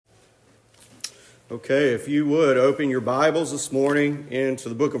Okay, if you would, open your Bibles this morning into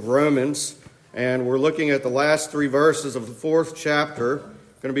the book of Romans, and we're looking at the last three verses of the fourth chapter.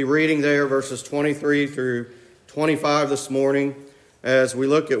 I'm going to be reading there verses 23 through 25 this morning as we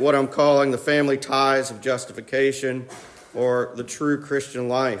look at what I'm calling the family ties of justification or the true Christian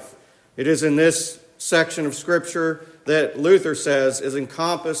life. It is in this section of Scripture that Luther says is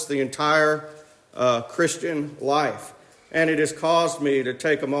encompassed the entire Christian life. And it has caused me to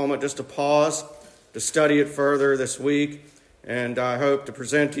take a moment just to pause, to study it further this week, and I hope to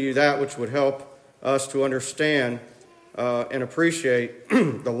present to you that which would help us to understand and appreciate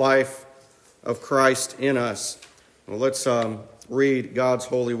the life of Christ in us. Well, let's read God's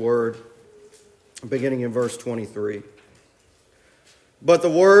holy word, beginning in verse 23. But the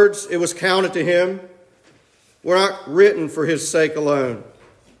words, it was counted to him, were not written for his sake alone,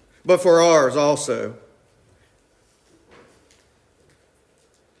 but for ours also.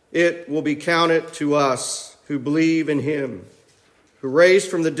 It will be counted to us who believe in him, who raised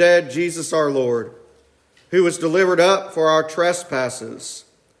from the dead Jesus our Lord, who was delivered up for our trespasses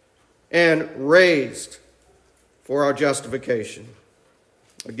and raised for our justification.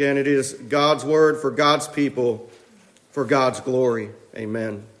 Again, it is God's word for God's people, for God's glory.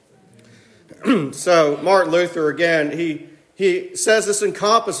 Amen. So Martin Luther, again, he says this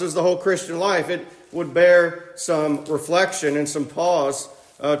encompasses the whole Christian life. It would bear some reflection and some pause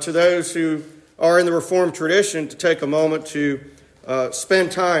to those who are in the Reformed tradition to take a moment to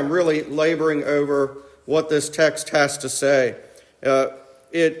spend time really laboring over what this text has to say.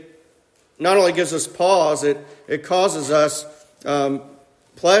 It not only gives us pause, it causes us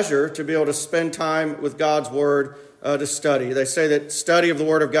pleasure to be able to spend time with God's Word to study. They say that study of the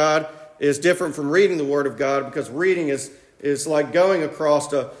Word of God is different from reading the Word of God because reading is like going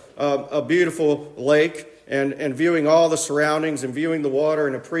across a beautiful lake and viewing all the surroundings and viewing the water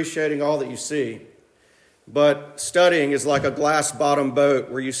and appreciating all that you see. But studying is like a glass-bottom boat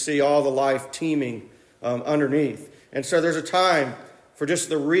where you see all the life teeming underneath. And so there's a time for just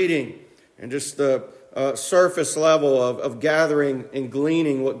the reading and just the surface level of gathering and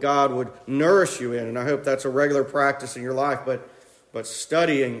gleaning what God would nourish you in. And I hope that's a regular practice in your life. But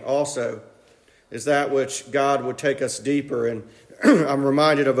studying also is that which God would take us deeper. And I'm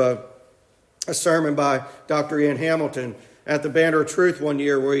reminded of a sermon by Dr. Ian Hamilton at the Banner of Truth one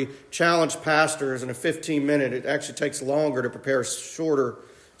year where he challenged pastors in a 15-minute, it actually takes longer to prepare a shorter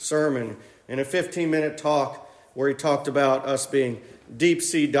sermon, in a 15-minute talk where he talked about us being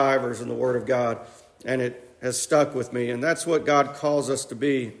deep-sea divers in the Word of God, and it has stuck with me. And that's what God calls us to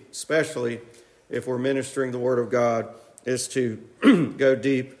be, especially if we're ministering the Word of God, is to go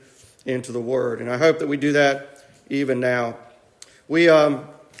deep into the Word. And I hope that we do that even now.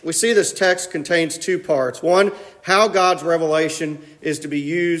 We see this text contains two parts. One, how God's revelation is to be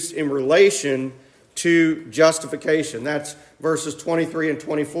used in relation to justification. That's verses 23 and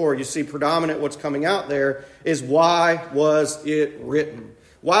 24. You see predominant what's coming out there is why was it written?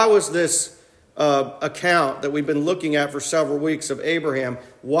 Why was this account that we've been looking at for several weeks of Abraham,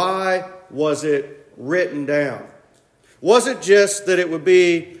 why was it written down? Was it just that it would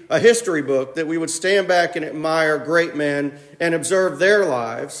be a history book that we would stand back and admire great men and observe their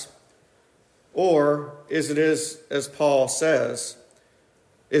lives? Or is it, as Paul says,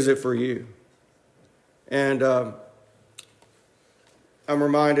 is it for you? And I'm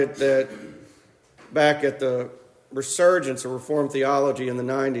reminded that back at the resurgence of Reformed theology in the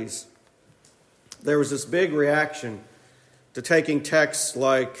 90s, there was this big reaction to taking texts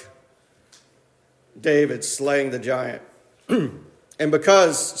like David slaying the giant. And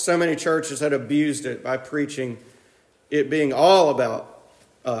because so many churches had abused it by preaching it being all about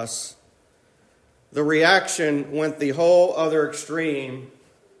us, the reaction went the whole other extreme,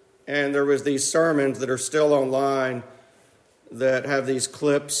 and there was these sermons that are still online that have these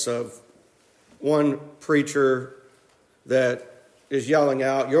clips of one preacher that is yelling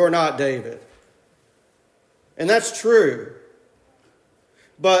out, "You're not David." And that's true.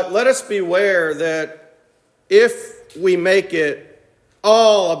 But let us beware that if we make it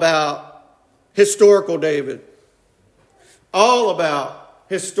all about historical David, all about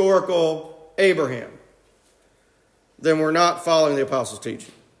historical Abraham, then we're not following the apostles'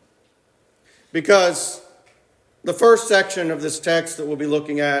 teaching. Because the first section of this text that we'll be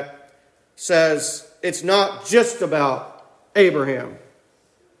looking at says it's not just about Abraham,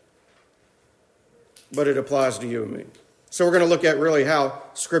 but it applies to you and me. So we're going to look at really how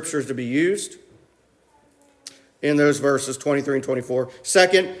Scripture is to be used in those verses 23 and 24.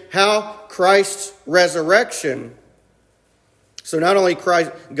 Second, how Christ's resurrection, so not only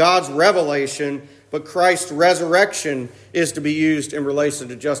God's revelation but Christ's resurrection is to be used in relation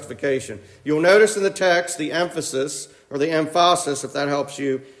to justification. You'll notice in the text the emphasis, or the emphasis, if that helps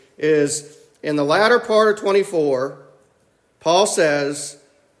you, is in the latter part of 24, Paul says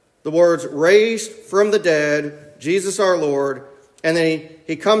the words raised from the dead, Jesus our Lord, and then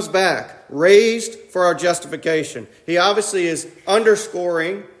he comes back, raised for our justification. He obviously is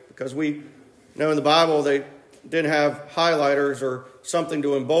underscoring, because we know in the Bible they didn't have highlighters or something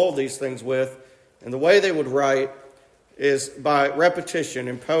to embold these things with. And the way they would write is by repetition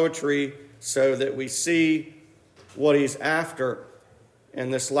in poetry so that we see what he's after.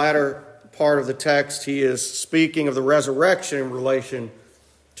 In this latter part of the text, he is speaking of the resurrection in relation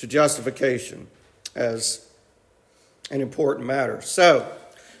to justification as an important matter. So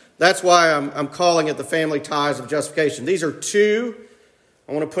that's why I'm calling it the family ties of justification. These are two,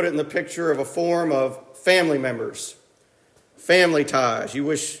 I want to put it in the picture of a form of family members. Family ties. You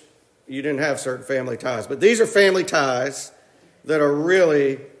wish you didn't have certain family ties, but these are family ties that are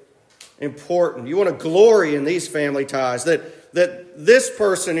really important. You want to glory in these family ties, that this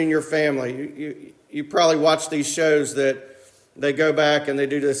person in your family, you probably watch these shows that they go back and they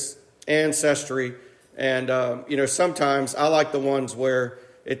do this ancestry, and sometimes I like the ones where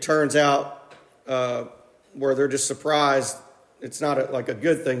it turns out where they're just surprised. It's not like a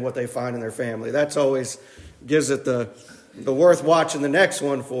good thing what they find in their family. That's always gives it the worth watching the next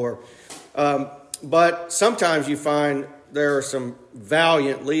one for. But sometimes you find there are some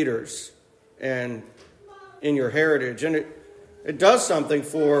valiant leaders and in your heritage, and it does something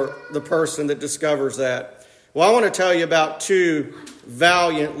for the person that discovers that. Well, I want to tell you about two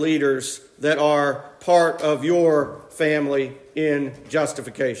valiant leaders that are part of your family in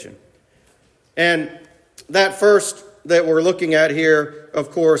justification. And that first that we're looking at here,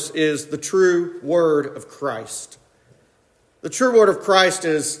 of course, is the true word of Christ. The true word of Christ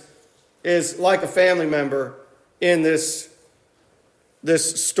is like a family member in this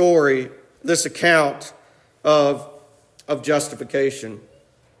story, this account of justification.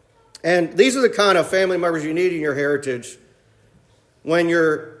 And these are the kind of family members you need in your heritage when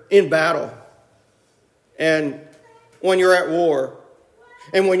you're in battle, and when you're at war,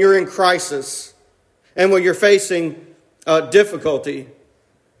 and when you're in crisis, and when you're facing difficulty.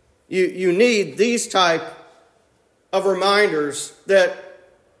 You need these type of reminders that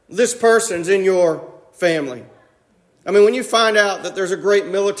this person's in your family. I mean, when you find out that there's a great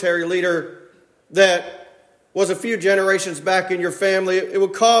military leader that was a few generations back in your family, it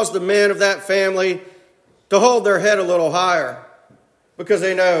would cause the men of that family to hold their head a little higher, because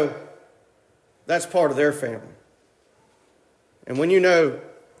they know that's part of their family. And when you know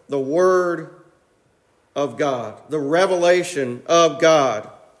the Word of God, the revelation of God,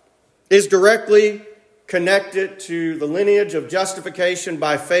 is directly connected to the lineage of justification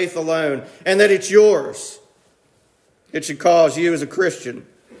by faith alone, and that it's yours, it should cause you as a Christian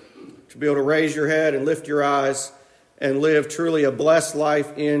to be able to raise your head and lift your eyes and live truly a blessed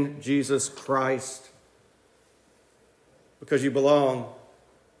life in Jesus Christ, because you belong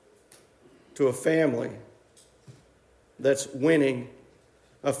to a family that's winning,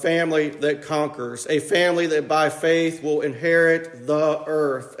 a family that conquers, a family that by faith will inherit the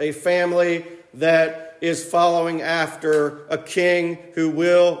earth, a family that is following after a king who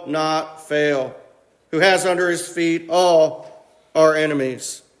will not fail, who has under his feet all our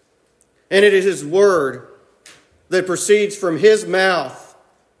enemies. And it is his word that proceeds from his mouth,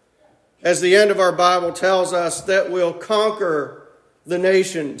 as the end of our Bible tells us, that will conquer the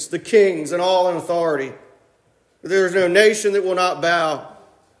nations, the kings, and all in authority. There is no nation that will not bow,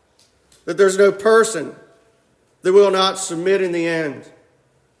 that there's no person that will not submit in the end,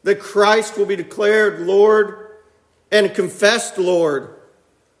 that Christ will be declared Lord and confessed Lord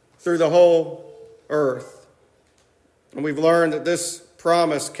through the whole earth. And we've learned that this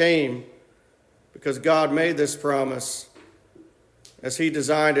promise came because God made this promise as he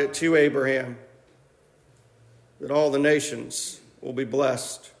designed it to Abraham, that all the nations will be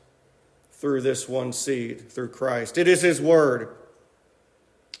blessed through this one seed, through Christ. It is his word.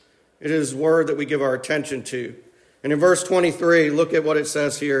 It is his word that we give our attention to. And in verse 23, look at what it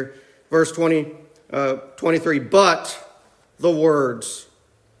says here. Verse 23, but the words.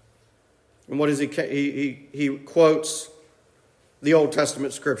 And what is he quotes the Old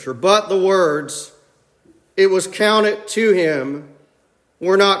Testament scripture. But the words, it was counted to him,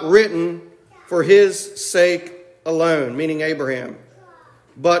 were not written for his sake alone, meaning Abraham,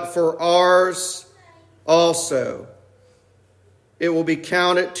 but for ours also. It will be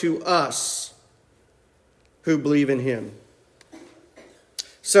counted to us who believe in him.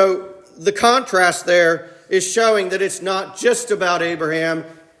 So the contrast there is showing that it's not just about Abraham,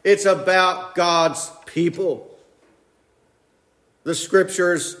 It's about God's people. The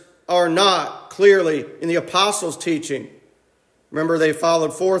scriptures are not clearly in the apostles' teaching. Remember, they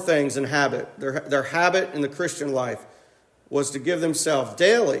followed four things in habit. Their habit in the Christian life was to give themselves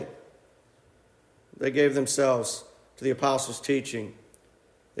daily. They gave themselves to the apostles' teaching.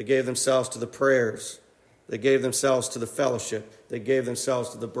 They gave themselves to the prayers. They gave themselves to the fellowship. They gave themselves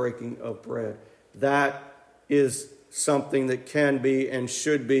to the breaking of bread. That is something that can be and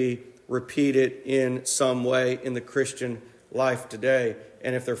should be repeated in some way in the Christian life today.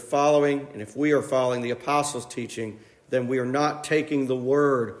 And if they're following, and if we are following the apostles' teaching, then we are not taking the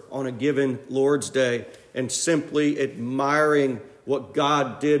word on a given Lord's Day and simply admiring what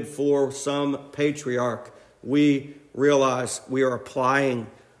God did for some patriarch. We realize we are applying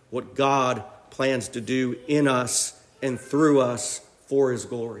what God plans to do in us and through us for his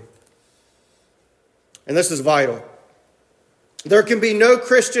glory. And this is vital. There can be no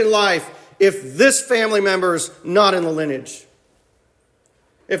Christian life if this family member is not in the lineage.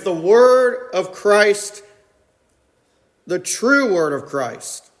 If the word of Christ, the true word of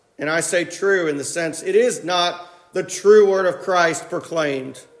Christ, and I say true in the sense it is not the true word of Christ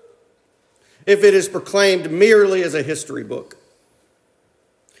proclaimed, if it is proclaimed merely as a history book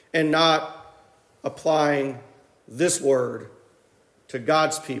and not applying this word to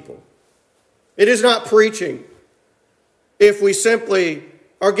God's people. It is not preaching if we simply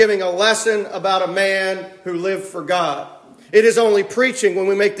are giving a lesson about a man who lived for God. It is only preaching when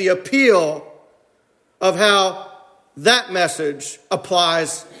we make the appeal of how that message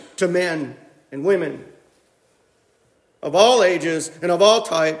applies to men and women of all ages and of all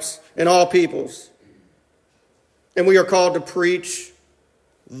types and all peoples. And we are called to preach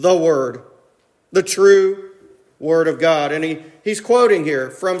the word, the true word of God. And he's quoting here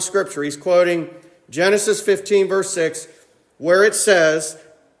from Scripture. He's quoting Genesis 15, verse 6, where it says,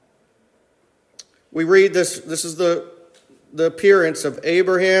 we read this is the appearance of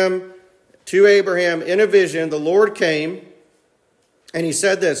Abraham, to Abraham in a vision. The Lord came and he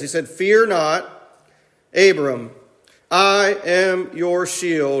said this. He said, "Fear not, Abram, I am your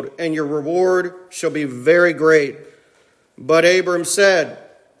shield, and your reward shall be very great." But Abram said,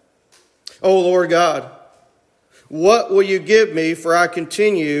 "O Lord God, what will you give me, for I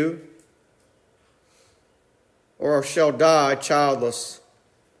continue or shall die childless?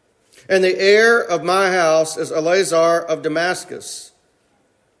 And the heir of my house is Eleazar of Damascus."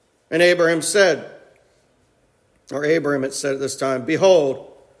 And Abram it said at this time,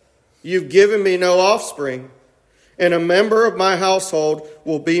 "Behold, you've given me no offspring, and a member of my household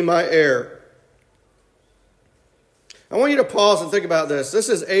will be my heir." I want you to pause and think about this. This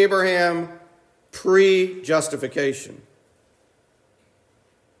is Abraham pre-justification.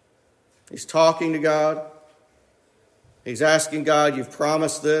 He's talking to God. He's asking God, "You've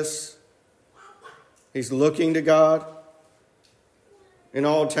promised this." He's looking to God. In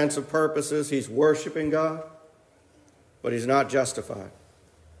all intents and purposes, he's worshiping God, but he's not justified.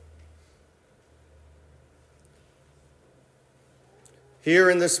 Here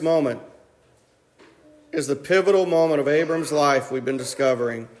in this moment is the pivotal moment of Abram's life we've been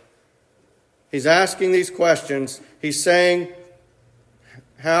discovering. He's asking these questions. He's saying,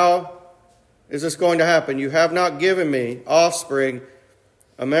 "How is this going to happen? You have not given me offspring.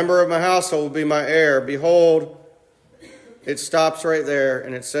 A member of my household will be my heir." Behold, it stops right there,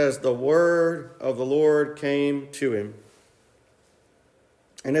 and it says, "The word of the Lord came to him."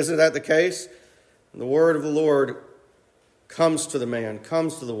 And isn't that the case? The word of the Lord comes to the man,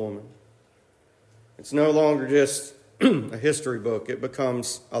 comes to the woman. It's no longer just a history book. It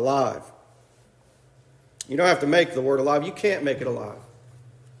becomes alive. You don't have to make the word alive. You can't make it alive.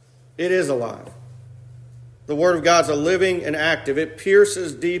 It is alive. The word of God's a living and active. It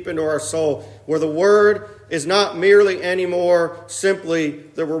pierces deep into our soul, where the word is not merely anymore simply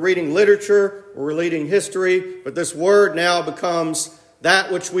that we're reading literature, or we're reading history, but this word now becomes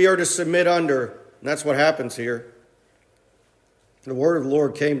that which we are to submit under. And that's what happens here. The word of the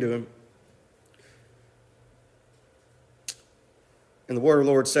Lord came to him. And the word of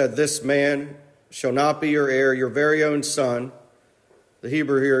the Lord said, "This man shall not be your heir, your very own son." The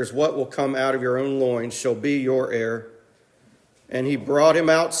Hebrew here is, "What will come out of your own loins shall be your heir." And he brought him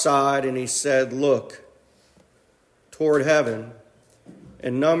outside and he said, "Look toward heaven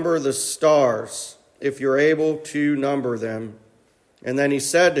and number the stars, if you're able to number them." And then he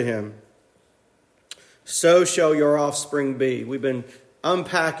said to him, "So shall your offspring be." We've been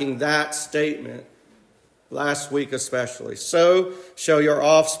unpacking that statement last week especially. "So shall your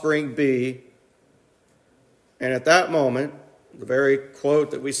offspring be." And at that moment, the very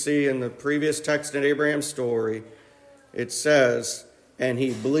quote that we see in the previous text in Abraham's story, it says, and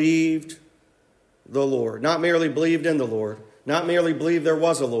he believed the Lord. Not merely believed in the Lord, not merely believed there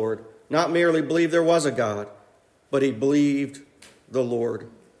was a Lord, not merely believed there was a God, but he believed the Lord.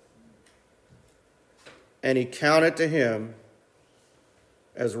 And he counted to him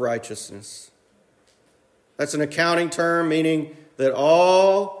as righteousness. That's an accounting term, meaning that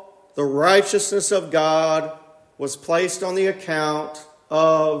all the righteousness of God was placed on the account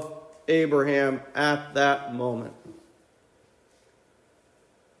of Abraham at that moment.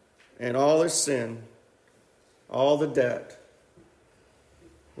 And all his sin, all the debt,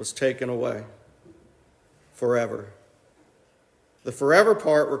 was taken away forever. The forever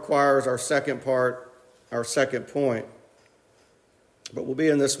part requires our second part, our second point. But we'll be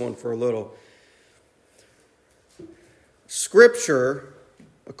in this one for a little. Scripture,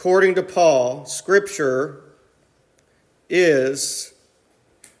 according to Paul, Scripture is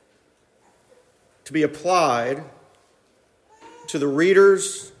to be applied to the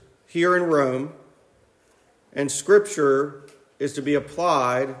readers here in Rome, and Scripture is to be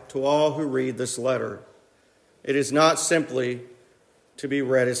applied to all who read this letter. It is not simply to be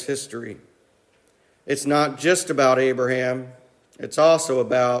read as history. It's not just about Abraham. It's also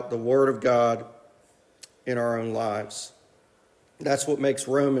about the Word of God in our own lives. That's what makes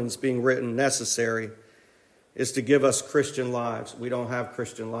Romans being written necessary, is to give us Christian lives. We don't have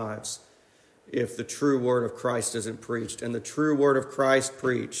Christian lives if the true word of Christ isn't preached. And the true word of Christ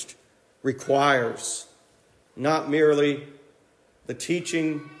preached requires not merely the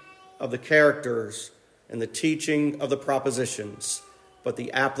teaching of the characters and the teaching of the propositions, but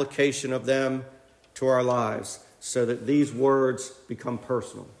the application of them to our lives so that these words become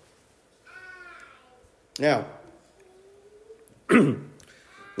personal. Now,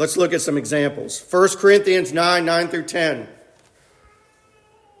 let's look at some examples. 1 Corinthians 9 through 10.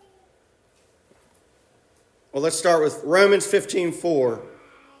 Well, let's start with Romans 15:4.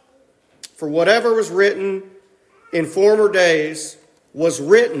 For whatever was written in former days was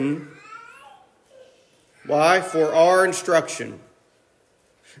written, why? For our instruction,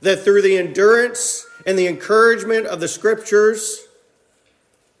 that through the endurance and the encouragement of the Scriptures,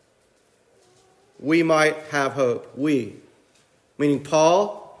 we might have hope. We, meaning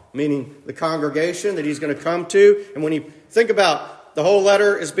Paul, meaning the congregation that he's going to come to. And when you think about the whole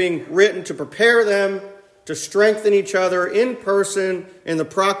letter is being written to prepare them to strengthen each other in person in the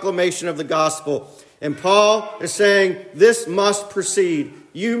proclamation of the gospel. And Paul is saying this must proceed.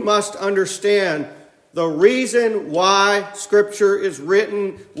 You must understand the reason why Scripture is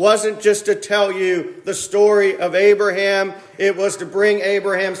written wasn't just to tell you the story of Abraham. It was to bring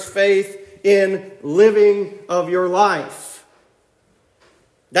Abraham's faith in living of your life.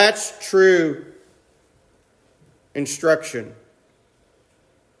 That's true instruction.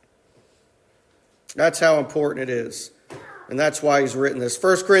 That's how important it is. And that's why he's written this.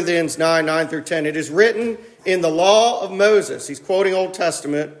 1 Corinthians 9 through 10. It is written in the law of Moses. He's quoting Old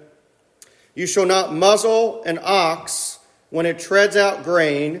Testament. You shall not muzzle an ox when it treads out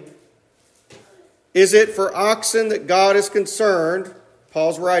grain. Is it for oxen that God is concerned?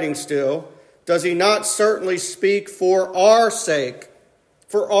 Paul's writing still. Does he not certainly speak for our sake?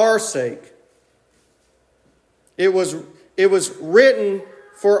 For our sake. It was written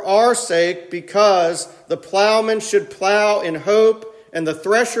for our sake, because the plowman should plow in hope, and the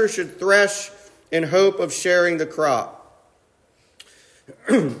thresher should thresh in hope of sharing the crop.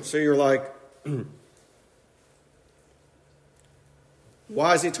 So you're like,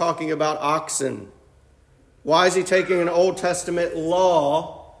 why is he talking about oxen? Why is he taking an Old Testament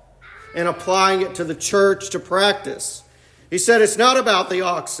law and applying it to the church to practice? He said it's not about the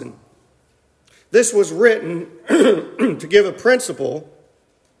oxen. This was written to give a principle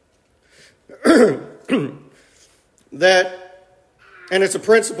that, and it's a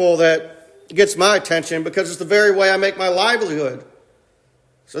principle that gets my attention because it's the very way I make my livelihood.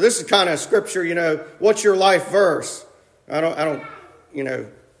 So this is kind of scripture, what's your life verse? I don't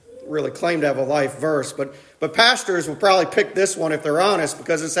really claim to have a life verse, but pastors will probably pick this one if they're honest,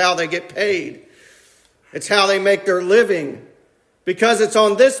 because it's how they get paid. It's how they make their living. Because it's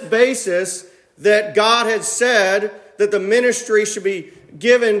on this basis that God had said that the ministry should be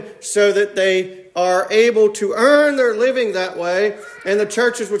given so that they are able to earn their living that way, and the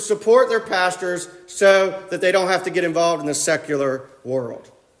churches would support their pastors so that they don't have to get involved in the secular world.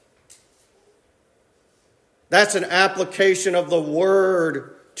 That's an application of the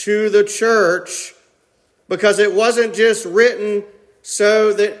word to the church, because it wasn't just written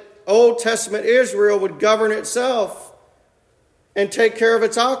so that Old Testament Israel would govern itself and take care of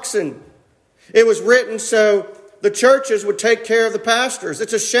its oxen. It was written so the churches would take care of the pastors.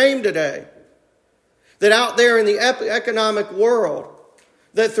 It's a shame today that out there in the economic world,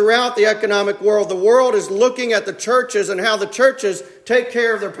 that throughout the economic world, the world is looking at the churches and how the churches take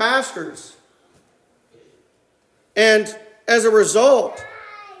care of their pastors. And as a result,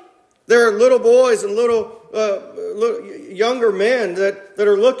 there are little boys and little younger men that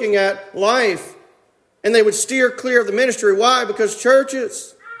are looking at life, and they would steer clear of the ministry. Why? Because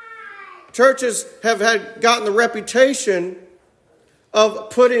churches have gotten the reputation of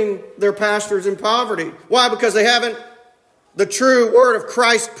putting their pastors in poverty. Why? Because they haven't the true word of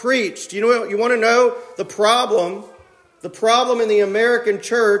Christ preached. You want to know the problem? The problem in the American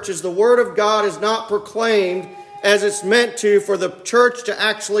church is the word of God is not proclaimed as it's meant to for the church to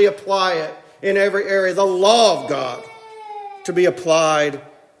actually apply it in every area. The law of God to be applied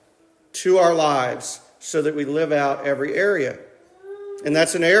to our lives so that we live out every area. And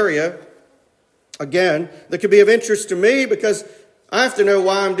that's an area, again, that could be of interest to me because I have to know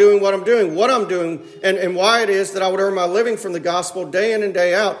why I'm doing what I'm doing, and why it is that I would earn my living from the gospel day in and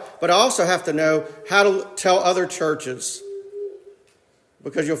day out. But I also have to know how to tell other churches.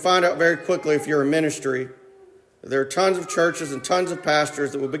 Because you'll find out very quickly if you're in ministry, there are tons of churches and tons of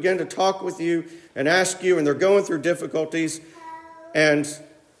pastors that will begin to talk with you and ask you, and they're going through difficulties. And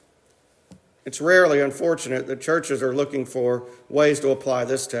it's rarely unfortunate that churches are looking for ways to apply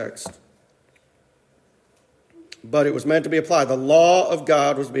this text. But it was meant to be applied. The law of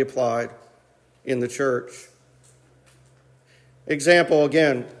God was to be applied in the church. Example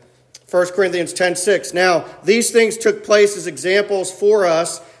again, 1 Corinthians 10:6. Now, these things took place as examples for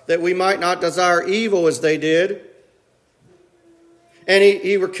us that we might not desire evil as they did. And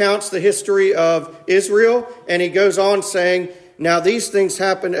he recounts the history of Israel, and he goes on saying, now these things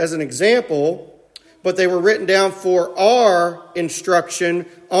happened as an example, but they were written down for our instruction,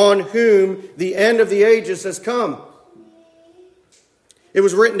 on whom the end of the ages has come. It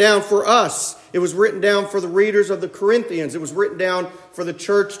was written down for us. It was written down for the readers of the Corinthians. It was written down for the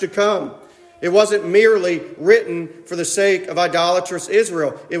church to come. It wasn't merely written for the sake of idolatrous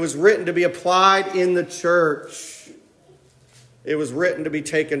Israel. It was written to be applied in the church. It was written to be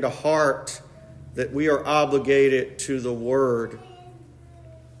taken to heart, that we are obligated to the word.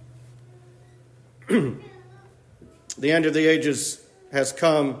 The end of the ages has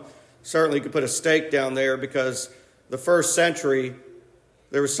come. Certainly you could put a stake down there, because the first century,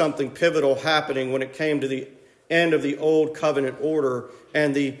 there was something pivotal happening when it came to the end of the old covenant order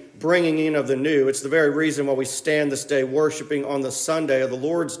and the bringing in of the new. It's the very reason why we stand this day worshiping on the Sunday of the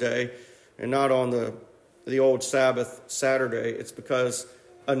Lord's Day and not on the old Sabbath Saturday. It's because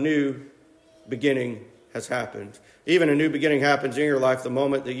a new beginning has happened. Even a new beginning happens in your life the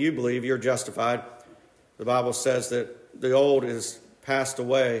moment that you believe you're justified. The Bible says that the old is passed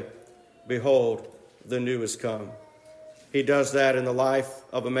away. Behold, the new is come. He does that in the life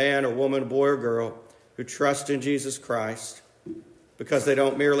of a man or woman, boy or girl, who trust in Jesus Christ, because they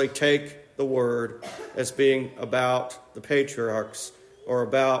don't merely take the word as being about the patriarchs or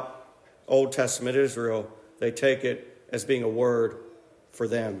about Old Testament Israel. They take it as being a word for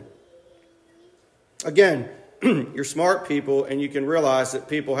them. Again, you're smart people, and you can realize that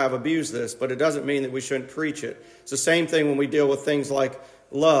people have abused this, but it doesn't mean that we shouldn't preach it. It's the same thing when we deal with things like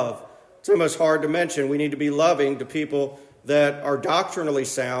love. It's almost hard to mention. We need to be loving to people that are doctrinally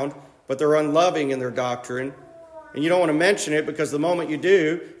sound, but they're unloving in their doctrine. And you don't want to mention it, because the moment you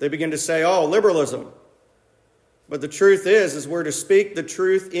do, they begin to say, oh, liberalism. But the truth is we're to speak the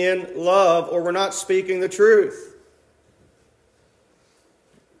truth in love, or we're not speaking the truth.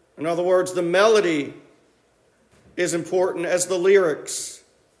 In other words, the melody is important as the lyrics.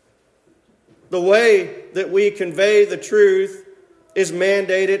 The way that we convey the truth is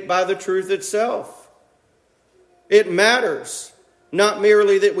mandated by the truth itself. It matters not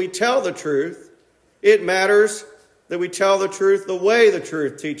merely that we tell the truth. It matters that we tell the truth the way the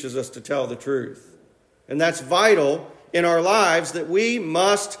truth teaches us to tell the truth. And that's vital in our lives, that we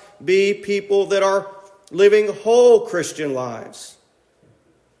must be people that are living whole Christian lives,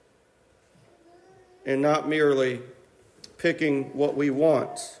 and not merely picking what we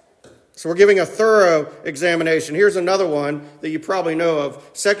want. So we're giving a thorough examination. Here's another one that you probably know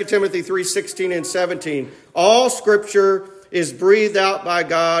of. 2 Timothy 3:16 and 17. All Scripture is breathed out by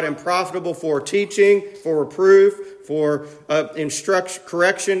God and profitable for teaching, for reproof, for instruction,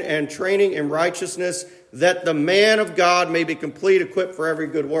 correction, and training in righteousness, that the man of God may be complete, equipped for every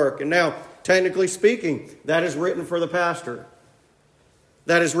good work. And now, technically speaking, that is written for the pastor.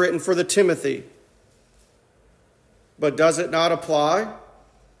 That is written for the Timothy. But does it not apply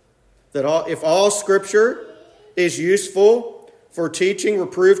that if all Scripture is useful for teaching,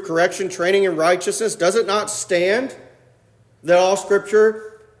 reproof, correction, training in righteousness, does it not stand that all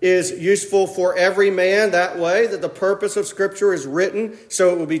Scripture is useful for every man that way, that the purpose of Scripture is written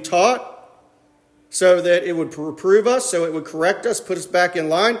so it would be taught, so that it would reprove us, so it would correct us, put us back in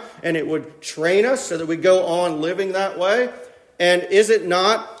line, and it would train us so that we go on living that way? And is it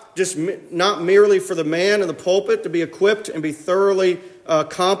not just not merely for the man in the pulpit to be equipped and be thoroughly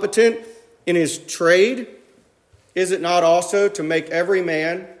competent in his trade? Is it not also to make every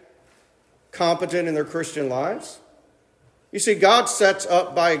man competent in their Christian lives? You see, God sets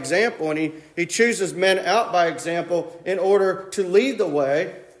up by example, and he chooses men out by example in order to lead the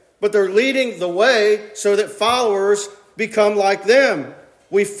way, but they're leading the way so that followers become like them.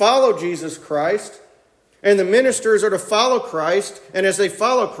 We follow Jesus Christ, and the ministers are to follow Christ, and as they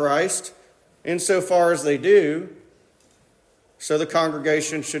follow Christ, insofar as they do, so the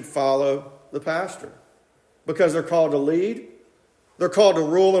congregation should follow the pastor. Because they're called to lead. They're called to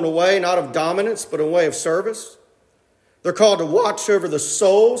rule in a way not of dominance, but a way of service. They're called to watch over the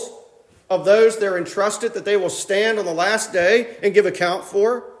souls of those they're entrusted that they will stand on the last day and give account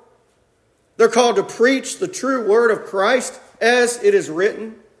for. They're called to preach the true word of Christ as it is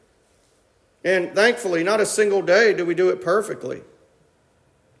written. And thankfully, not a single day do we do it perfectly.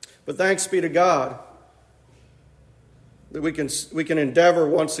 But thanks be to God that we can endeavor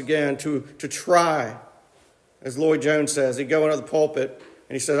once again to try. As Lloyd Jones says, he'd go into the pulpit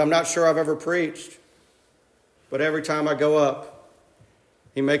and he says, I'm not sure I've ever preached, but every time I go up,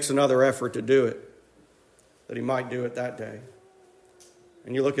 he makes another effort to do it, that he might do it that day.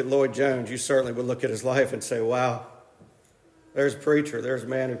 And you look at Lloyd Jones, you certainly would look at his life and say, wow, there's a preacher, there's a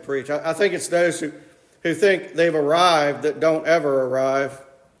man who preached. I think it's those who think they've arrived that don't ever arrive.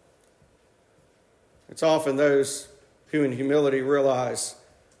 It's often those who in humility realize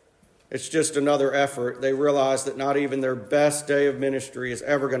it's just another effort. They realize that not even their best day of ministry is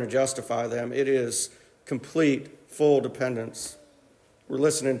ever going to justify them. It is complete, full dependence. We're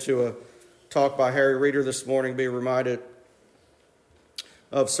listening to a talk by Harry Reeder this morning, be reminded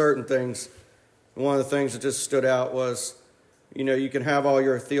of certain things. One of the things that just stood out was, you can have all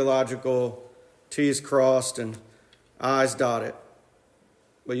your theological T's crossed and I's dotted,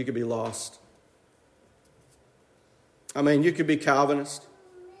 but you could be lost. You could be Calvinist.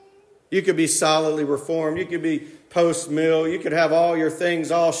 You could be solidly reformed. You could be post-mill. You could have all your things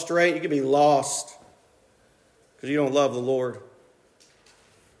all straight. You could be lost because you don't love the Lord.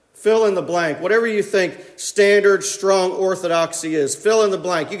 Fill in the blank. Whatever you think standard, strong orthodoxy is, fill in the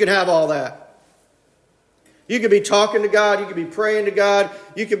blank. You can have all that. You could be talking to God. You could be praying to God.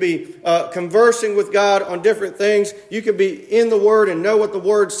 You could be conversing with God on different things. You could be in the Word and know what the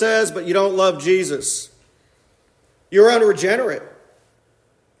Word says, but you don't love Jesus. You're unregenerate.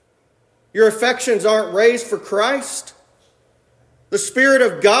 Your affections aren't raised for Christ. The Spirit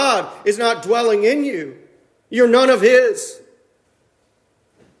of God is not dwelling in you. You're none of His.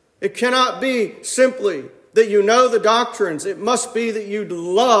 It cannot be simply that you know the doctrines. It must be that you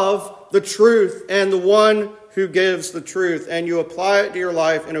love the truth and the one who gives the truth, and you apply it to your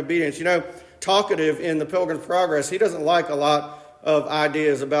life in obedience. Talkative in the Pilgrim's Progress, he doesn't like a lot of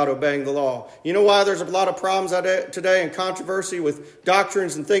ideas about obeying the law. You know why there's a lot of problems today and controversy with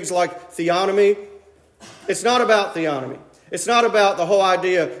doctrines and things like theonomy? It's not about theonomy. It's not about the whole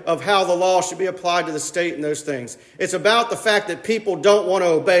idea of how the law should be applied to the state and those things. It's about the fact that people don't want to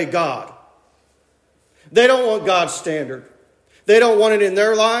obey God. They don't want God's standard. They don't want it in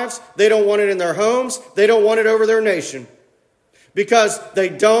their lives. They don't want it in their homes. They don't want it over their nation because they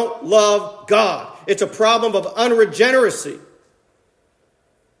don't love God. It's a problem of unregeneracy.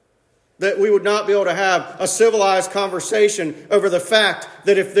 That we would not be able to have a civilized conversation over the fact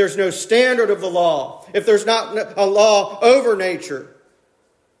that if there's no standard of the law, if there's not a law over nature,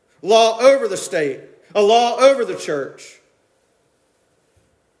 law over the state, a law over the church,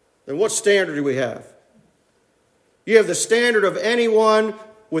 then what standard do we have? You have the standard of anyone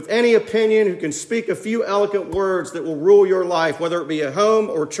with any opinion who can speak a few eloquent words that will rule your life, whether it be at home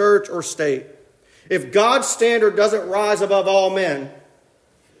or church or state. If God's standard doesn't rise above all men,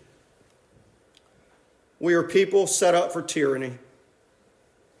 we are people set up for tyranny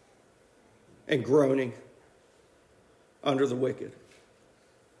and groaning under the wicked.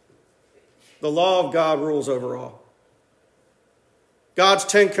 The law of God rules over all. God's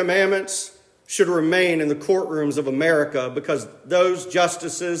 10 Commandments should remain in the courtrooms of America because those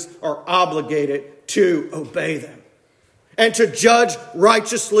justices are obligated to obey them and to judge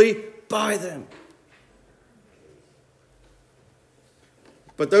righteously by them.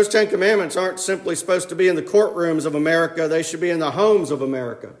 But those 10 Commandments aren't simply supposed to be in the courtrooms of America. They should be in the homes of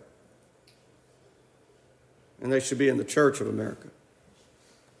America. And they should be in the church of America.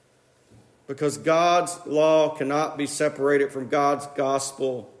 because God's law cannot be separated from God's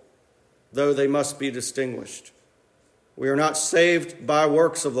gospel, though they must be distinguished. We are not saved by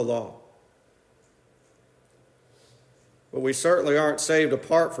works of the law. But we certainly aren't saved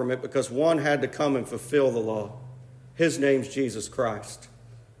apart from it, because one had to come and fulfill the law. His name's Jesus Christ.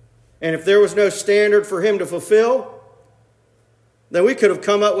 And if there was no standard for him to fulfill, then we could have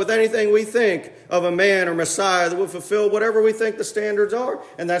come up with anything we think of a man or Messiah that would fulfill whatever we think the standards are.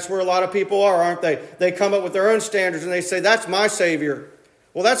 And that's where a lot of people are, aren't they? They come up with their own standards and they say, that's my Savior.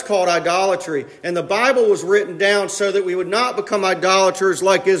 Well, that's called idolatry. And the Bible was written down so that we would not become idolaters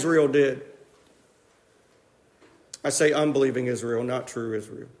like Israel did. I say unbelieving Israel, not true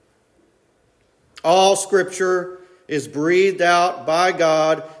Israel. All Scripture is breathed out by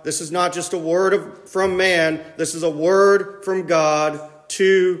God. This is not just a word from man. This is a word from God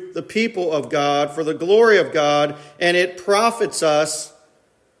to the people of God for the glory of God. And it profits us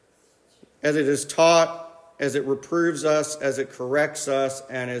as it is taught, as it reproves us, as it corrects us,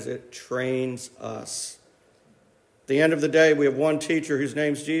 and as it trains us. At the end of the day, we have one teacher whose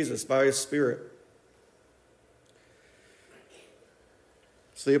name's Jesus by his Spirit.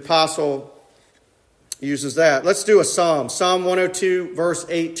 So the apostle uses that. Let's do a psalm. Psalm 102, verse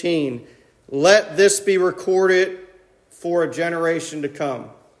 18. Let this be recorded for a generation to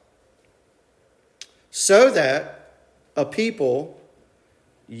come, so that a people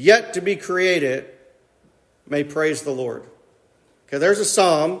yet to be created may praise the Lord. Okay, there's a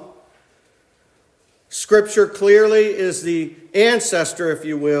psalm. Scripture clearly is the ancestor, if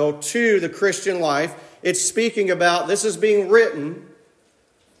you will, to the Christian life. It's speaking about, this is being written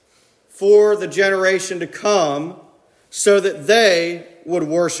for the generation to come so that they would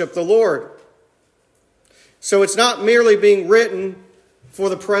worship the Lord. So it's not merely being written for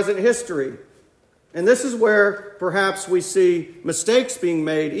the present history. And this is where perhaps we see mistakes being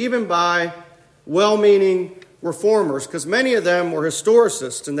made, even by well-meaning reformers, because many of them were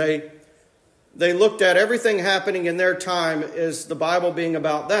historicists, and they looked at everything happening in their time as the Bible being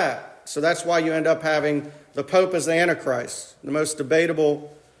about that. So that's why you end up having the Pope as the Antichrist, the most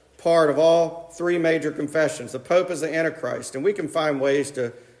debatable part of all three major confessions. The Pope is the Antichrist, and we can find ways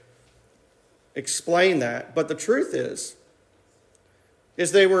to explain that. But the truth is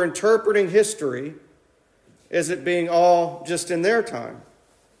they were interpreting history as it being all just in their time.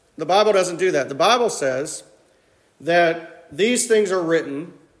 The Bible doesn't do that. The Bible says that these things are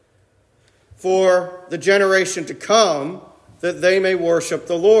written for the generation to come, that they may worship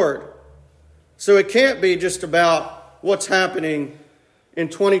the Lord. So it can't be just about what's happening in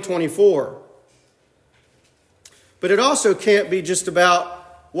 2024. But it also can't be just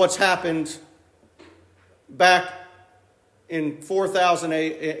about what's happened back in 4000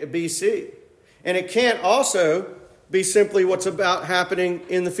 BC. And it can't also be simply what's about happening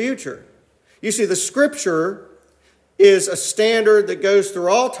in the future. You see, the Scripture is a standard that goes through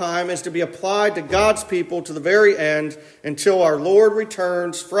all time, is to be applied to God's people to the very end, until our Lord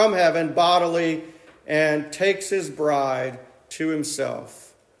returns from heaven bodily and takes his bride to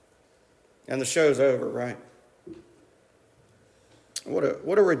himself. And the show's over, right? What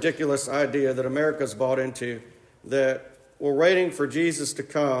a ridiculous idea that America's bought into, that we're waiting for Jesus to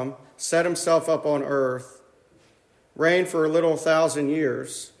come, set himself up on earth, reign for a little 1,000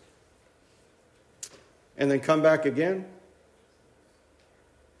 years, and then come back again?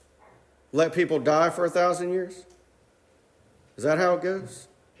 Let people die for 1,000 years? Is that how it goes?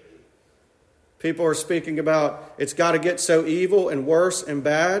 People are speaking about it's got to get so evil and worse and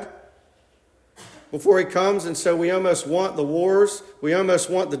bad before he comes, and so we almost want the wars, we almost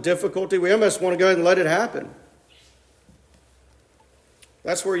want the difficulty, we almost want to go ahead and let it happen.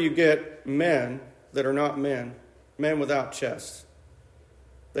 That's where you get men that are not men, men without chests.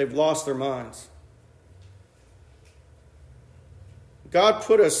 They've lost their minds. God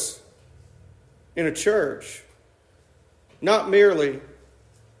put us in a church not merely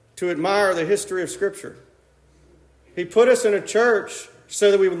to admire the history of Scripture. He put us in a church so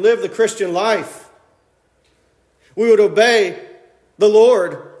that we would live the Christian life. We would obey the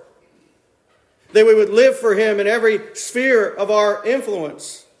Lord. That we would live for him in every sphere of our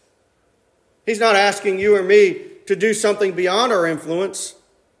influence. He's not asking you or me to do something beyond our influence,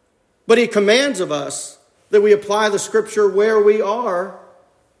 but he commands of us that we apply the Scripture where we are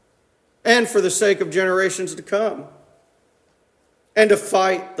and for the sake of generations to come. And to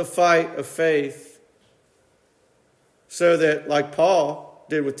fight the fight of faith so that, like Paul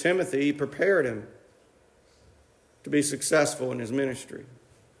did with Timothy, he prepared him to be successful in his ministry.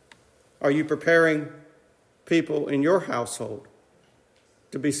 Are you preparing people in your household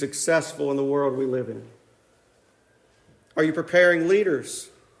to be successful in the world we live in? Are you preparing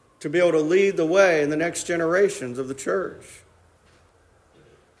leaders to be able to lead the way in the next generations of the church?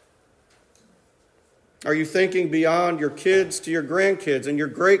 Are you thinking beyond your kids to your grandkids and your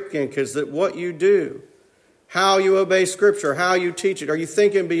great-grandkids, that what you do, how you obey Scripture, how you teach it, are you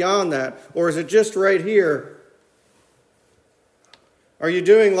thinking beyond that? Or is it just right here? Are you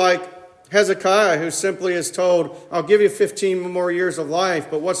doing like Hezekiah, who simply is told, I'll give you 15 more years of life,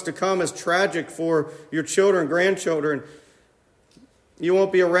 but what's to come is tragic for your children, grandchildren. You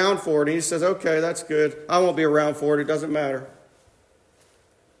won't be around for it. And he says, okay, that's good. I won't be around for it. It doesn't matter.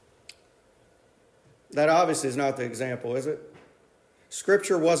 That obviously is not the example, is it?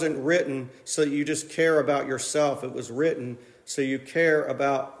 Scripture wasn't written so that you just care about yourself. It was written so you care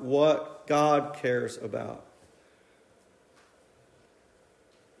about what God cares about.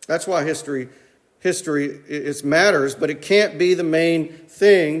 That's why history matters, but it can't be the main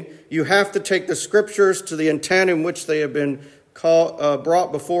thing. You have to take the Scriptures to the intent in which they have been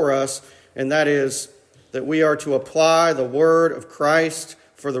brought before us, and that is that we are to apply the Word of Christ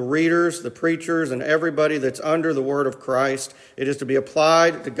for the readers, the preachers, and everybody that's under the Word of Christ. It is to be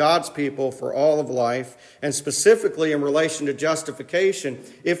applied to God's people for all of life, and specifically in relation to justification.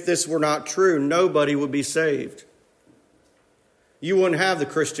 If this were not true, nobody would be saved. You wouldn't have the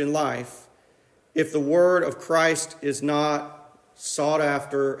Christian life if the Word of Christ is not sought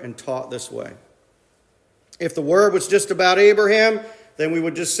after and taught this way. If the Word was just about Abraham, then we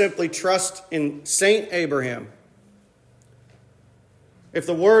would just simply trust in Saint Abraham. If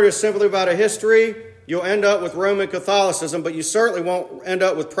the Word is simply about a history, you'll end up with Roman Catholicism, but you certainly won't end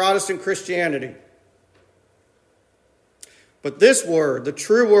up with Protestant Christianity. But this Word, the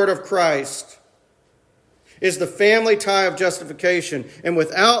true Word of Christ, is the family tie of justification. And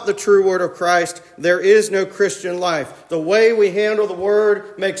without the true Word of Christ, there is no Christian life. The way we handle the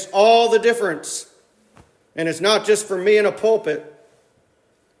Word makes all the difference. And it's not just for me in a pulpit.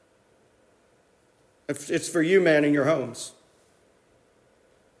 It's for you, man, in your homes.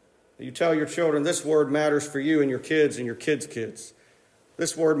 You tell your children, this Word matters for you and your kids' kids.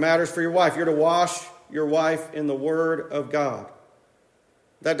 This Word matters for your wife. You're to wash your wife in the Word of God.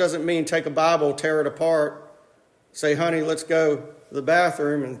 That doesn't mean take a Bible, tear it apart, say, honey, let's go to the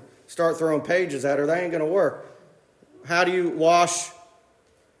bathroom and start throwing pages at her. That ain't going to work. How do you wash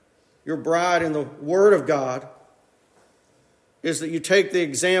your bride in the Word of God? Is that you take the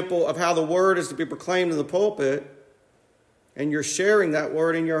example of how the Word is to be proclaimed in the pulpit, and you're sharing that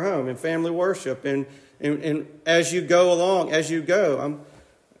Word in your home, in family worship, and as you go along, as you go.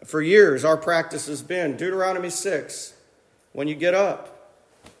 For years, our practice has been Deuteronomy 6. When you get up,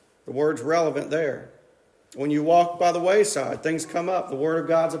 the Word's relevant there. When you walk by the wayside, things come up. The Word of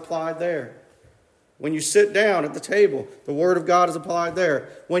God's applied there. When you sit down at the table, the Word of God is applied there.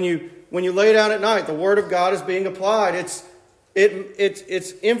 When you lay down at night, the Word of God is being applied. It's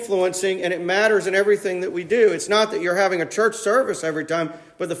influencing, and it matters in everything that we do. It's not that you're having a church service every time,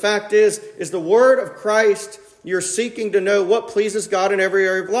 but the fact is the Word of Christ, you're seeking to know what pleases God in every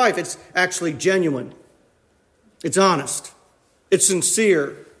area of life. It's actually genuine. It's honest. It's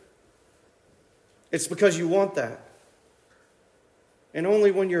sincere. It's because you want that. And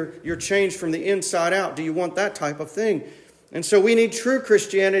only when you're changed from the inside out do you want that type of thing. And so we need true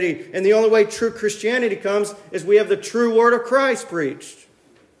Christianity. And the only way true Christianity comes is we have the true Word of Christ preached.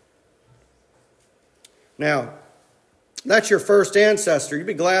 Now, that's your first ancestor. You'd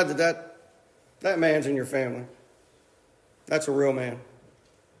be glad that man's in your family. That's a real man.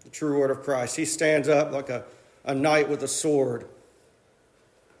 The true Word of Christ. He stands up like a knight with a sword.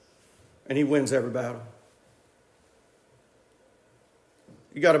 And he wins every battle.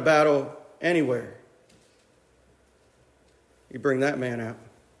 You got a battle anywhere. You bring that man out.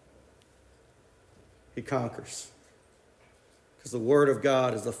 He conquers. Because the Word of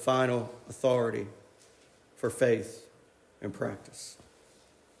God is the final authority for faith and practice.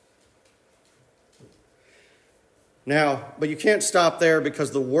 Now, but you can't stop there,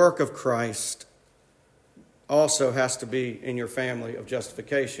 because the work of Christ also has to be in your family of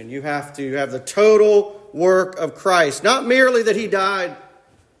justification. You have to have the total work of Christ. Not merely that He died.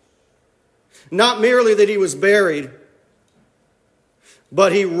 Not merely that He was buried.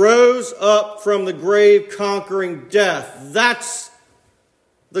 But He rose up from the grave, conquering death. That's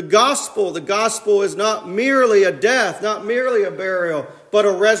the gospel. The gospel is not merely a death, not merely a burial, but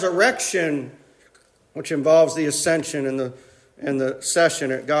a resurrection, which involves the ascension and the session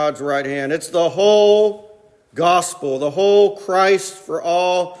at God's right hand. It's the whole gospel, the whole Christ for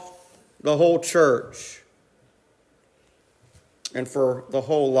all, the whole church, and for the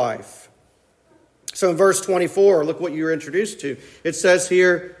whole life. So in verse 24, look what you're introduced to. It says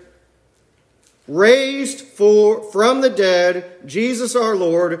here, raised from the dead, Jesus our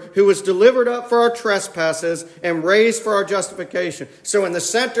Lord, who was delivered up for our trespasses and raised for our justification. So in the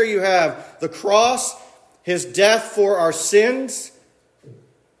center you have the cross, his death for our sins,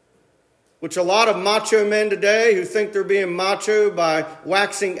 which a lot of macho men today who think they're being macho by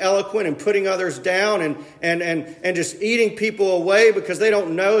waxing eloquent and putting others down and just eating people away because they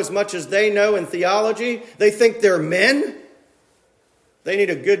don't know as much as they know in theology. They think they're men. They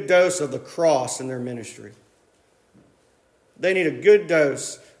need a good dose of the cross in their ministry. They need a good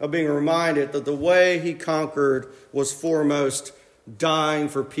dose of being reminded that the way he conquered was foremost dying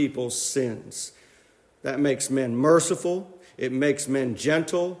for people's sins. That makes men merciful. It makes men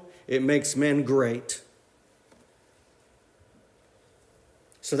gentle. It makes men great.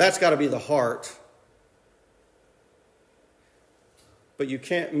 So that's got to be the heart. But you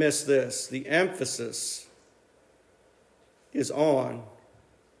can't miss this. The emphasis is on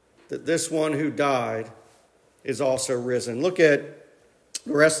that this one who died is also risen. Look at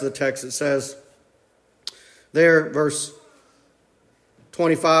the rest of the text. It says there, verse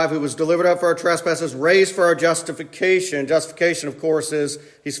 25, who was delivered up for our trespasses, raised for our justification. Justification, of course, is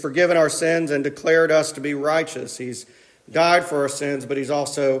he's forgiven our sins and declared us to be righteous. He's died for our sins, but he's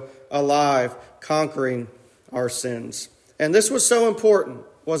also alive, conquering our sins. And this was so important,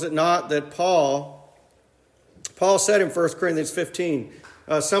 was it not, that Paul said in 1 Corinthians 15,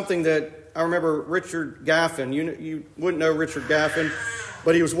 something that I remember Richard Gaffin. You wouldn't know Richard Gaffin,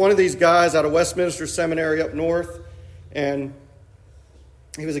 but he was one of these guys out of Westminster Seminary up north, and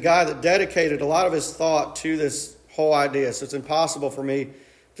he was a guy that dedicated a lot of his thought to this whole idea. So it's impossible for me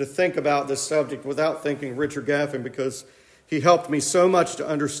to think about this subject without thinking Richard Gaffin, because he helped me so much to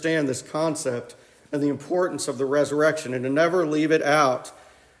understand this concept and the importance of the resurrection. And to never leave it out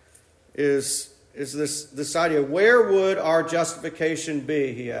is this idea. Where would our justification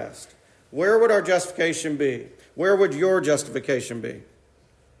be, he asked. Where would our justification be? Where would your justification be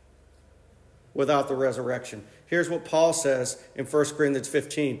without the resurrection? Here's what Paul says in 1 Corinthians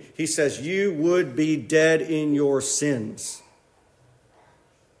 15. He says, you would be dead in your sins.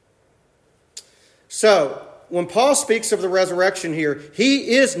 So, when Paul speaks of the resurrection here,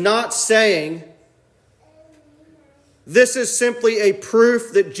 he is not saying this is simply a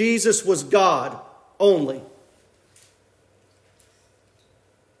proof that Jesus was God only.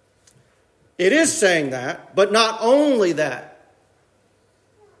 It is saying that, but not only that.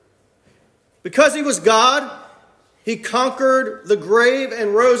 Because he was God, he conquered the grave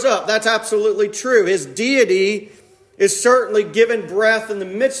and rose up. That's absolutely true. His deity is certainly given breath in the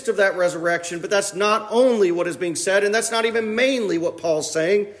midst of that resurrection, but that's not only what is being said, and that's not even mainly what Paul's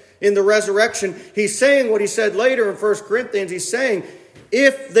saying in the resurrection. He's saying what he said later in 1 Corinthians. He's saying,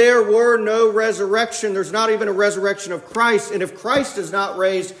 if there were no resurrection, there's not even a resurrection of Christ, and if Christ is not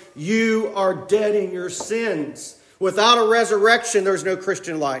raised, you are dead in your sins. Without a resurrection, there's no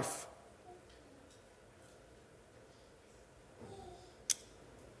Christian life.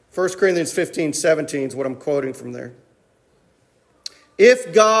 1 Corinthians 15:17 is what I'm quoting from there.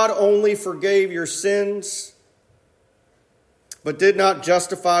 If God only forgave your sins, but did not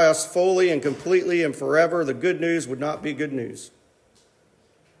justify us fully and completely and forever, the good news would not be good news.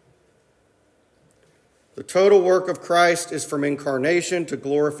 The total work of Christ is from incarnation to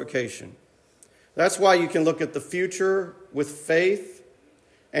glorification. That's why you can look at the future with faith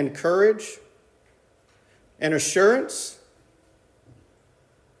and courage and assurance,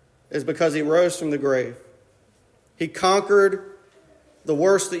 is because he rose from the grave. He conquered the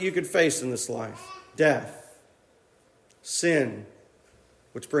worst that you could face in this life: death, sin,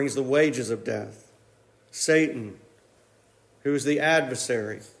 which brings the wages of death, Satan, who is the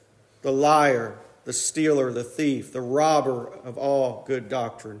adversary, the liar, the stealer, the thief, the robber of all good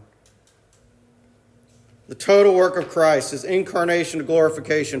doctrine. The total work of Christ is incarnation to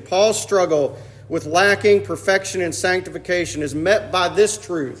glorification. Paul's struggle with lacking perfection and sanctification is met by this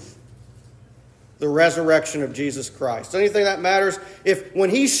truth: the resurrection of Jesus Christ. Don't you think that matters? If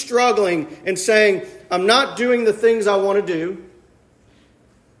when he's struggling and saying, I'm not doing the things I want to do,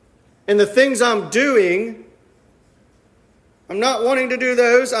 and the things I'm doing, I'm not wanting to do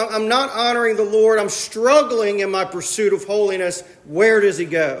those, I'm not honoring the Lord, I'm struggling in my pursuit of holiness, where does he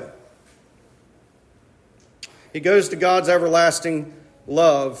go? He goes to God's everlasting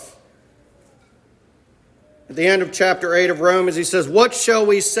love. At the end of chapter 8 of Romans, he says, what shall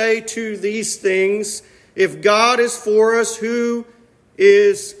we say to these things? If God is for us, who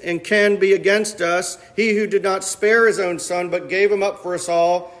is and can be against us? He who did not spare his own son, but gave him up for us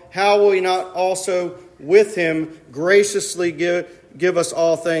all, how will he not also with him graciously give us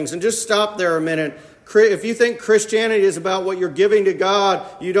all things? And just stop there a minute. If you think Christianity is about what you're giving to God,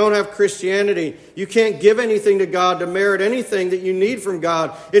 you don't have Christianity. You can't give anything to God to merit anything that you need from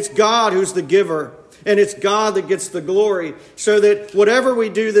God. It's God who's the giver. And it's God that gets the glory. So that whatever we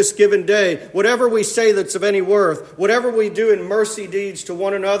do this given day, whatever we say that's of any worth, whatever we do in mercy deeds to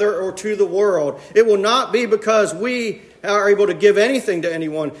one another or to the world, it will not be because we are able to give anything to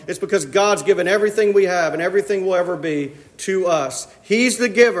anyone. It's because God's given everything we have and everything will ever be to us. He's the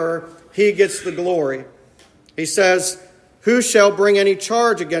giver. He gets the glory. He says, who shall bring any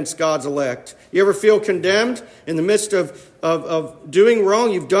charge against God's elect? You ever feel condemned in the midst of doing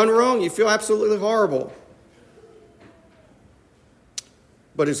wrong? You've done wrong. You feel absolutely horrible.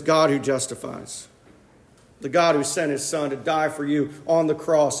 But it's God who justifies. The God who sent his Son to die for you on the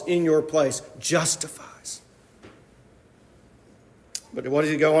cross in your place justifies. But what does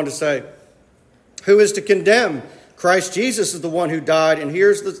he go on to say? Who is to condemn? Christ Jesus is the one who died. And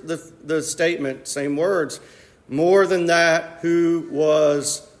here's the statement, same words. More than that, who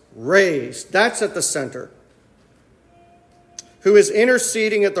was raised. That's at the center. Who is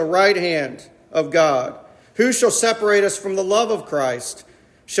interceding at the right hand of God. Who shall separate us from the love of Christ?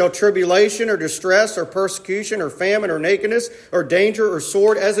 Shall tribulation or distress or persecution or famine or nakedness or danger or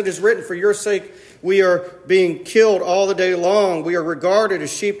sword, as it is written, for your sake we are being killed all the day long. We are regarded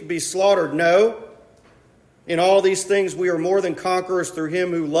as sheep to be slaughtered. No. In all these things we are more than conquerors through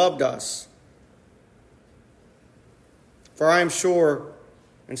him who loved us. For I am sure,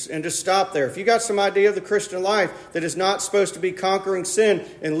 and just stop there. If you got some idea of the Christian life that is not supposed to be conquering sin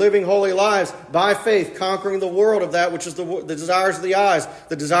and living holy lives by faith, conquering the world of that which is the desires of the eyes,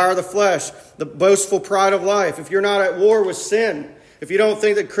 the desire of the flesh, the boastful pride of life. If you're not at war with sin, if you don't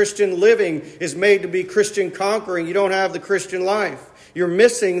think that Christian living is made to be Christian conquering, you don't have the Christian life. You're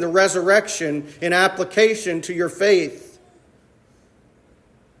missing the resurrection in application to your faith.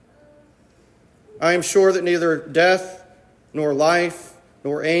 I am sure that neither death, nor life,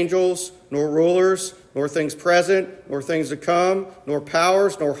 nor angels, nor rulers, nor things present, nor things to come, nor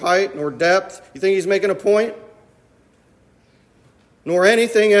powers, nor height, nor depth. You think he's making a point? Nor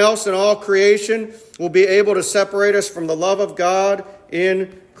anything else in all creation will be able to separate us from the love of God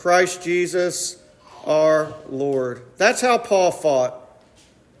in Christ Jesus our Lord. That's how Paul fought.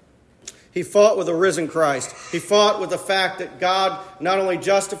 He fought with a risen Christ. He fought with the fact that God not only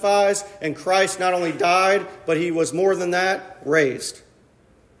justifies and Christ not only died, but he was more than that, raised.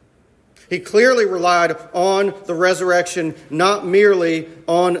 He clearly relied on the resurrection, not merely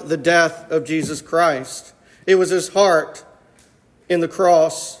on the death of Jesus Christ. It was his heart in the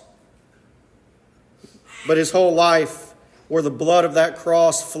cross, but his whole life, where the blood of that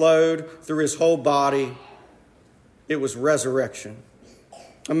cross flowed through his whole body, it was resurrection.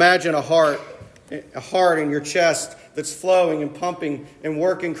 Imagine a heart in your chest that's flowing and pumping and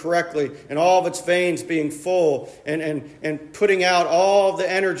working correctly, and all of its veins being full and putting out all of the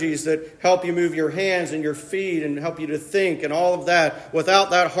energies that help you move your hands and your feet and help you to think and all of that. Without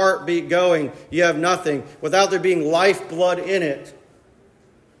that heartbeat going, you have nothing. Without there being lifeblood in it,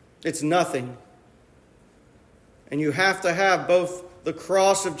 it's nothing. And you have to have both the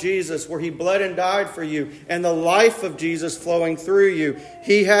cross of Jesus, where he bled and died for you, and the life of Jesus flowing through you.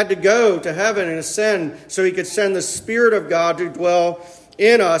 He had to go to heaven and ascend so he could send the Spirit of God to dwell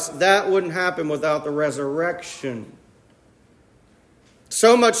in us. That wouldn't happen without the resurrection.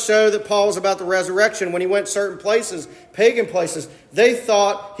 So much so that Paul was about the resurrection. When he went certain places, pagan places, they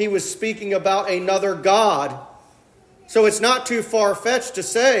thought he was speaking about another God. So it's not too far-fetched to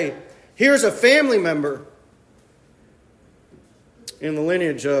say, here's a family member in the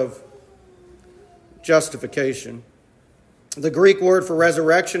lineage of justification. The Greek word for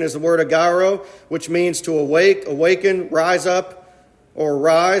resurrection is the word agaro, which means to awake, awaken, rise up, or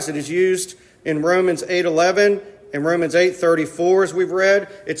rise. It is used in Romans 8:11 and Romans 8:34, as we've read.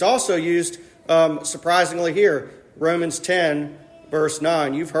 It's also used, surprisingly here, Romans 10, verse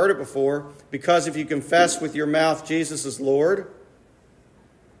 9. You've heard it before. Because if you confess with your mouth Jesus is Lord,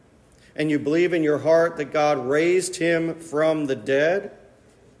 and you believe in your heart that God raised him from the dead,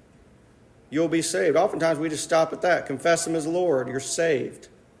 you'll be saved. Oftentimes we just stop at that. Confess him as Lord. You're saved.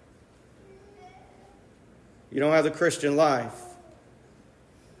 You don't have the Christian life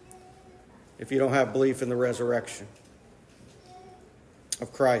if you don't have belief in the resurrection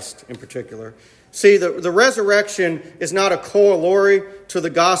of Christ in particular. See, the resurrection is not a corollary to the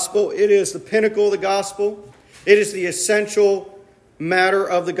gospel. It is the pinnacle of the gospel. It is the essential matter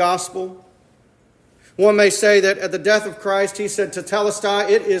of the gospel. One may say that at the death of Christ, he said, "Tetelestai,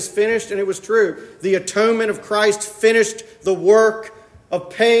 it is finished," and it was true. The atonement of Christ finished the work of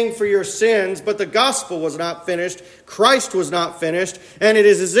paying for your sins, but the gospel was not finished. Christ was not finished. And it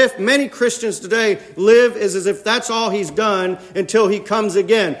is as if many Christians today live as if that's all he's done until he comes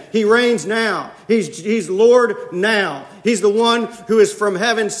again. He reigns now. He's Lord now. He's the one who is from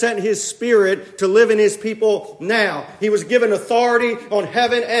heaven sent his Spirit to live in his people now. He was given authority on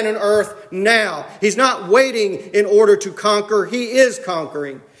heaven and on earth now. He's not waiting in order to conquer. He is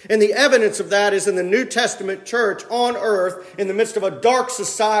conquering. And the evidence of that is in the New Testament church on earth in the midst of a dark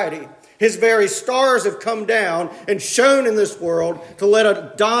society. His very stars have come down and shone in this world to let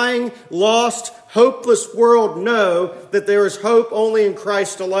a dying, lost, hopeless world know that there is hope only in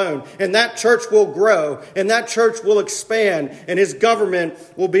Christ alone. And that church will grow, and that church will expand, and his government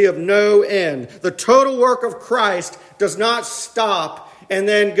will be of no end. The total work of Christ does not stop and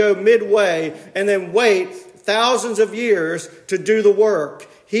then go midway and then wait thousands of years to do the work.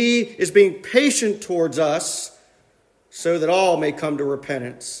 He is being patient towards us so that all may come to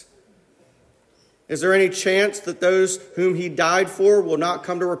repentance. Is there any chance that those whom he died for will not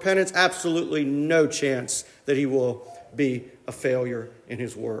come to repentance? Absolutely no chance that he will be a failure in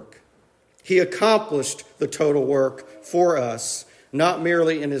his work. He accomplished the total work for us, not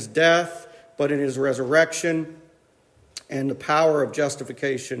merely in his death, but in his resurrection and the power of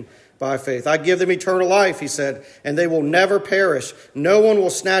justification by faith. I give them eternal life, he said, and they will never perish. No one will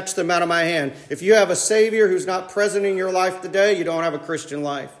snatch them out of my hand. If you have a Savior who's not present in your life today, you don't have a Christian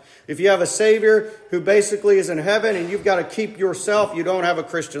life. If you have a Savior who basically is in heaven and you've got to keep yourself, you don't have a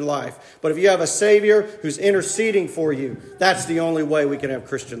Christian life. But if you have a Savior who's interceding for you, that's the only way we can have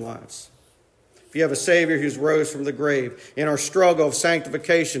Christian lives. If you have a Savior who's rose from the grave in our struggle of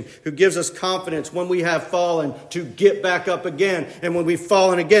sanctification, who gives us confidence when we have fallen to get back up again, and when we've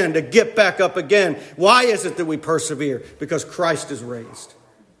fallen again to get back up again. Why is it that we persevere? Because Christ is raised.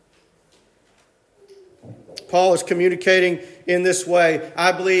 Paul is communicating in this way,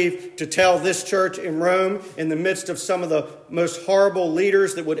 I believe, to tell this church in Rome in the midst of some of the most horrible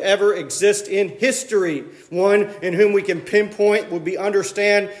leaders that would ever exist in history. One in whom we can pinpoint would be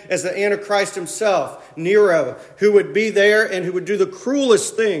understand as the Antichrist himself, Nero, who would be there and who would do the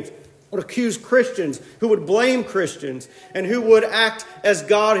cruelest things, would accuse Christians, who would blame Christians, and who would act as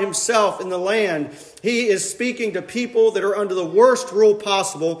God himself in the land. He is speaking to people that are under the worst rule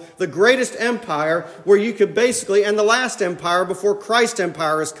possible, the greatest empire where you could basically, and the last empire before Christ's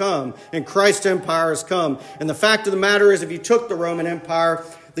empire has come, and Christ's empire has come. And the fact of the matter is, if you took the Roman Empire,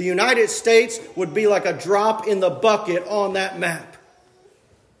 the United States would be like a drop in the bucket on that map.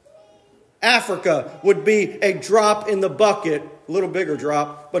 Africa would be a drop in the bucket, a little bigger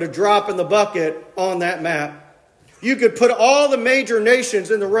drop, but a drop in the bucket on that map. You could put all the major nations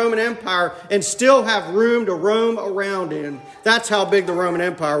in the Roman Empire and still have room to roam around in. That's how big the Roman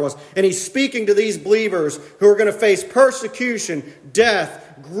Empire was. And he's speaking to these believers who are going to face persecution,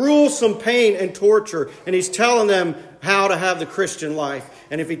 death, gruesome pain and torture. And he's telling them how to have the Christian life.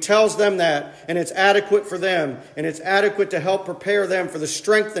 And if he tells them that, and it's adequate for them, and it's adequate to help prepare them for the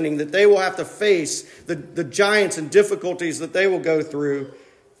strengthening that they will have to face, the giants and difficulties that they will go through,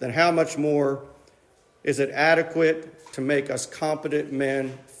 then how much more is it adequate to make us competent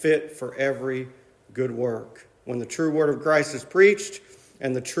men fit for every good work? When the true word of Christ is preached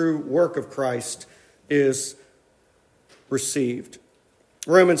and the true work of Christ is received.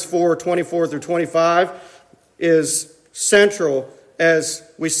 Romans 4:24 through 25 is central, as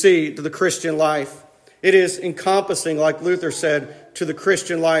we see, to the Christian life. It is encompassing, like Luther said, to the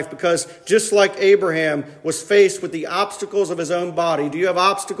Christian life, because just like Abraham was faced with the obstacles of his own body. Do you have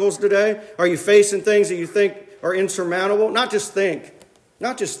obstacles today? Are you facing things that you think are insurmountable? Not just think.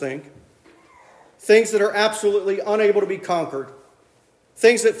 Things that are absolutely unable to be conquered.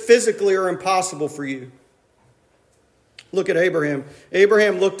 Things that physically are impossible for you. Look at Abraham.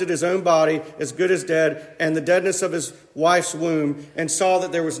 Abraham looked at his own body, as good as dead, and the deadness of his wife's womb, and saw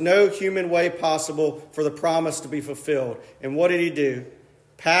that there was no human way possible for the promise to be fulfilled. And what did he do?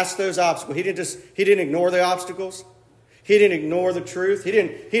 Past those obstacles. He didn't ignore the obstacles. He didn't ignore the truth. He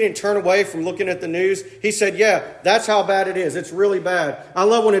didn't turn away from looking at the news. He said, yeah, that's how bad it is. It's really bad. I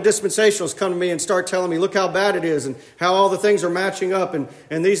love when a dispensationalist come to me and start telling me, look how bad it is and how all the things are matching up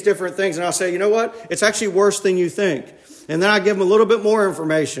and these different things. And I'll say, you know what? It's actually worse than you think. And then I give them a little bit more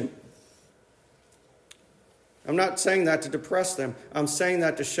information. I'm not saying that to depress them. I'm saying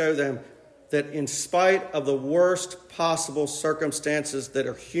that to show them that in spite of the worst possible circumstances that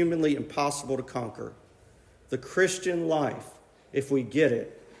are humanly impossible to conquer, the Christian life, if we get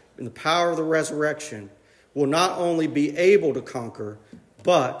it, in the power of the resurrection, will not only be able to conquer,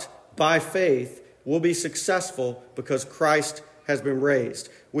 but by faith will be successful because Christ has been raised.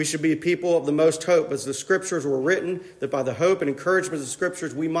 We should be people of the most hope, as the Scriptures were written, that by the hope and encouragement of the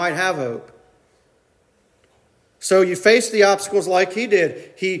Scriptures we might have hope. So you face the obstacles like he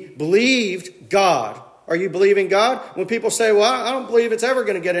did. He believed God. Are you believing God? When people say, well, I don't believe it's ever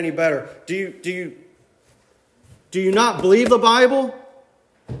going to get any better. Do you not believe the Bible?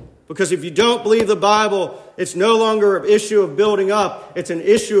 Because if you don't believe the Bible, it's no longer an issue of building up. It's an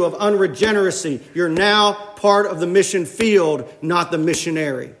issue of unregeneracy. You're now part of the mission field, not the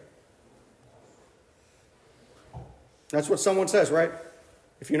missionary. That's what someone says, right?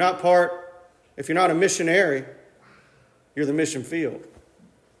 If you're not a missionary, you're the mission field.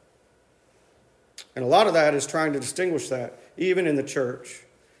 And a lot of that is trying to distinguish that, even in the church.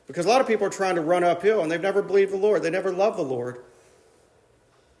 Because a lot of people are trying to run uphill and they've never believed the Lord. They never loved the Lord.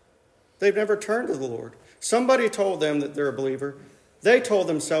 They've never turned to the Lord. Somebody told them that they're a believer. They told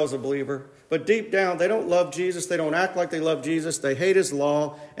themselves a believer. But deep down, they don't love Jesus. They don't act like they love Jesus. They hate his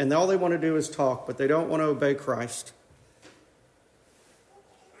law. And all they want to do is talk, but they don't want to obey Christ.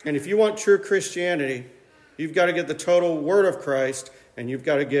 And if you want true Christianity, you've got to get the total word of Christ, and you've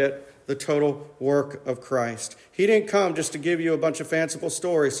got to get the total work of Christ. He didn't come just to give you a bunch of fanciful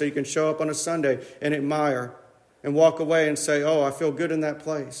stories so you can show up on a Sunday and admire and walk away and say, oh, I feel good in that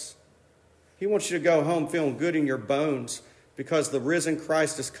place. He wants you to go home feeling good in your bones because the risen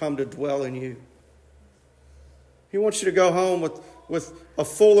Christ has come to dwell in you. He wants you to go home with a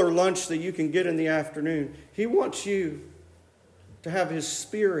fuller lunch that you can get in the afternoon. He wants you to have his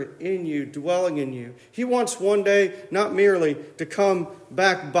Spirit in you, dwelling in you. He wants one day not merely to come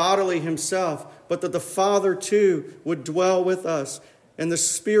back bodily himself, but that the Father too would dwell with us and the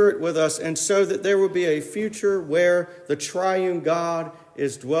Spirit with us, and so that there would be a future where the triune God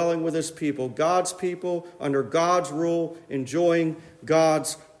is dwelling with his people, God's people under God's rule, enjoying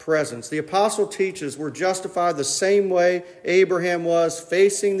God's presence. The apostle teaches we're justified the same way Abraham was,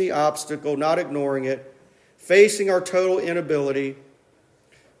 facing the obstacle, not ignoring it, facing our total inability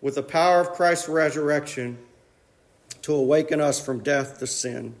with the power of Christ's resurrection to awaken us from death to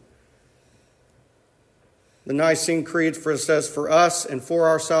sin. The Nicene Creed says, for us and for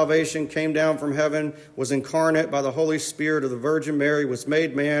our salvation came down from heaven, was incarnate by the Holy Spirit of the Virgin Mary, was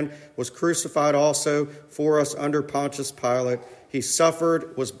made man, was crucified also for us under Pontius Pilate. He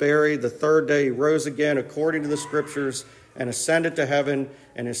suffered, was buried. The third day he rose again according to the Scriptures and ascended to heaven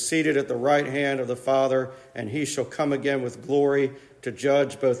and is seated at the right hand of the Father. And he shall come again with glory to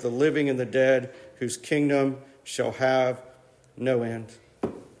judge both the living and the dead, whose kingdom shall have no end.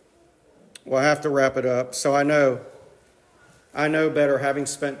 Well, I have to wrap it up. So I know better, having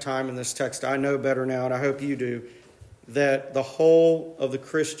spent time in this text, I know better now, and I hope you do, that the whole of the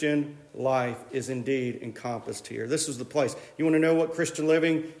Christian life is indeed encompassed here. This is the place. You want to know what Christian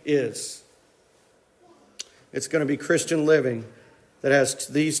living is? It's going to be Christian living that has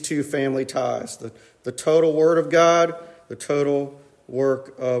these two family ties, the total Word of God, the total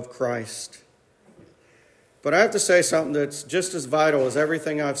work of Christ. But I have to say something that's just as vital as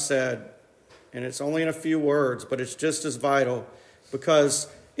everything I've said. And it's only in a few words, but it's just as vital,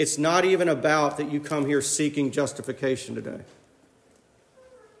 because it's not even about that you come here seeking justification today.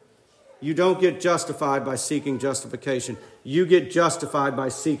 You don't get justified by seeking justification. You get justified by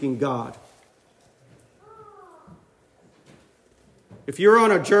seeking God. If you're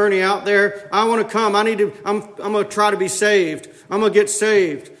on a journey out there, I want to come. I'm going to try to be saved. I'm going to get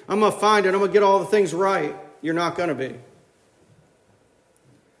saved. I'm going to find it. I'm going to get all the things right. You're not going to be.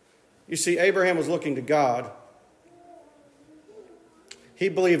 You see, Abraham was looking to God. He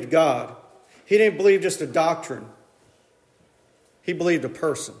believed God. He didn't believe just a doctrine. He believed a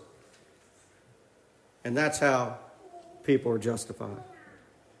person. And that's how people are justified,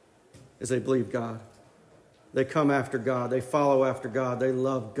 is they believe God. They come after God. They follow after God. They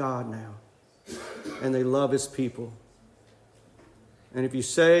love God now. And they love his people. And if you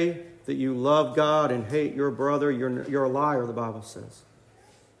say that you love God and hate your brother, you're a liar, the Bible says.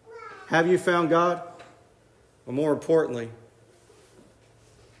 Have you found God? Or more importantly,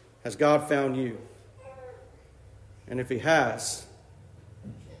 has God found you? And if he has,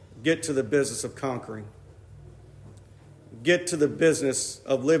 get to the business of conquering. Get to the business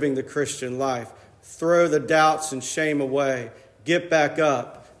of living the Christian life. Throw the doubts and shame away. Get back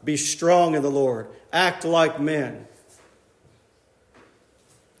up. Be strong in the Lord. Act like men.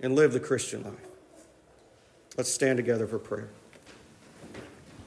 And live the Christian life. Let's stand together for prayer.